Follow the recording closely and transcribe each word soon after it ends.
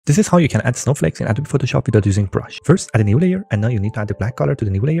This is how you can add snowflakes in Adobe Photoshop without using brush. First, add a new layer, and now you need to add the black color to the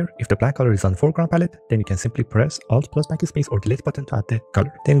new layer. If the black color is on the foreground palette, then you can simply press Alt Backspace or delete button to add the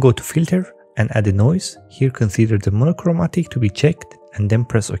color. Then go to filter and add a noise. Here consider the monochromatic to be checked and then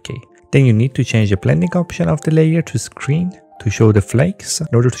press OK. Then you need to change the blending option of the layer to screen to show the flakes.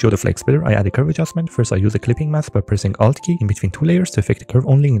 In order to show the flakes better, I add a curve adjustment. First, I use a clipping mask by pressing Alt key in between two layers to affect the curve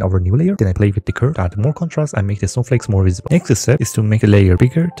only in our new layer. Then I play with the curve to add more contrast and make the snowflakes more visible. Next step is to make the layer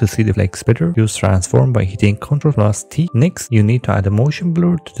bigger to see the flakes better. Use transform by hitting Ctrl+T. Next, you need to add a motion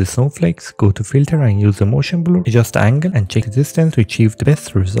blur to the snowflakes. Go to filter and use the motion blur. Adjust the angle and check the distance to achieve the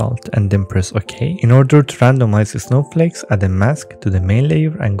best result and then press OK. In order to randomize the snowflakes, add a mask to the main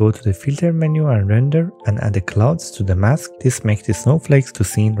layer and go to the filter menu and render and add the clouds to the mask. This makes the snowflakes to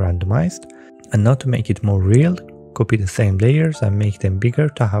scene randomized. And now to make it more real, copy the same layers and make them bigger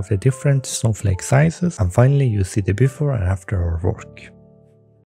to have the different snowflake sizes. And finally you see the before and after our work.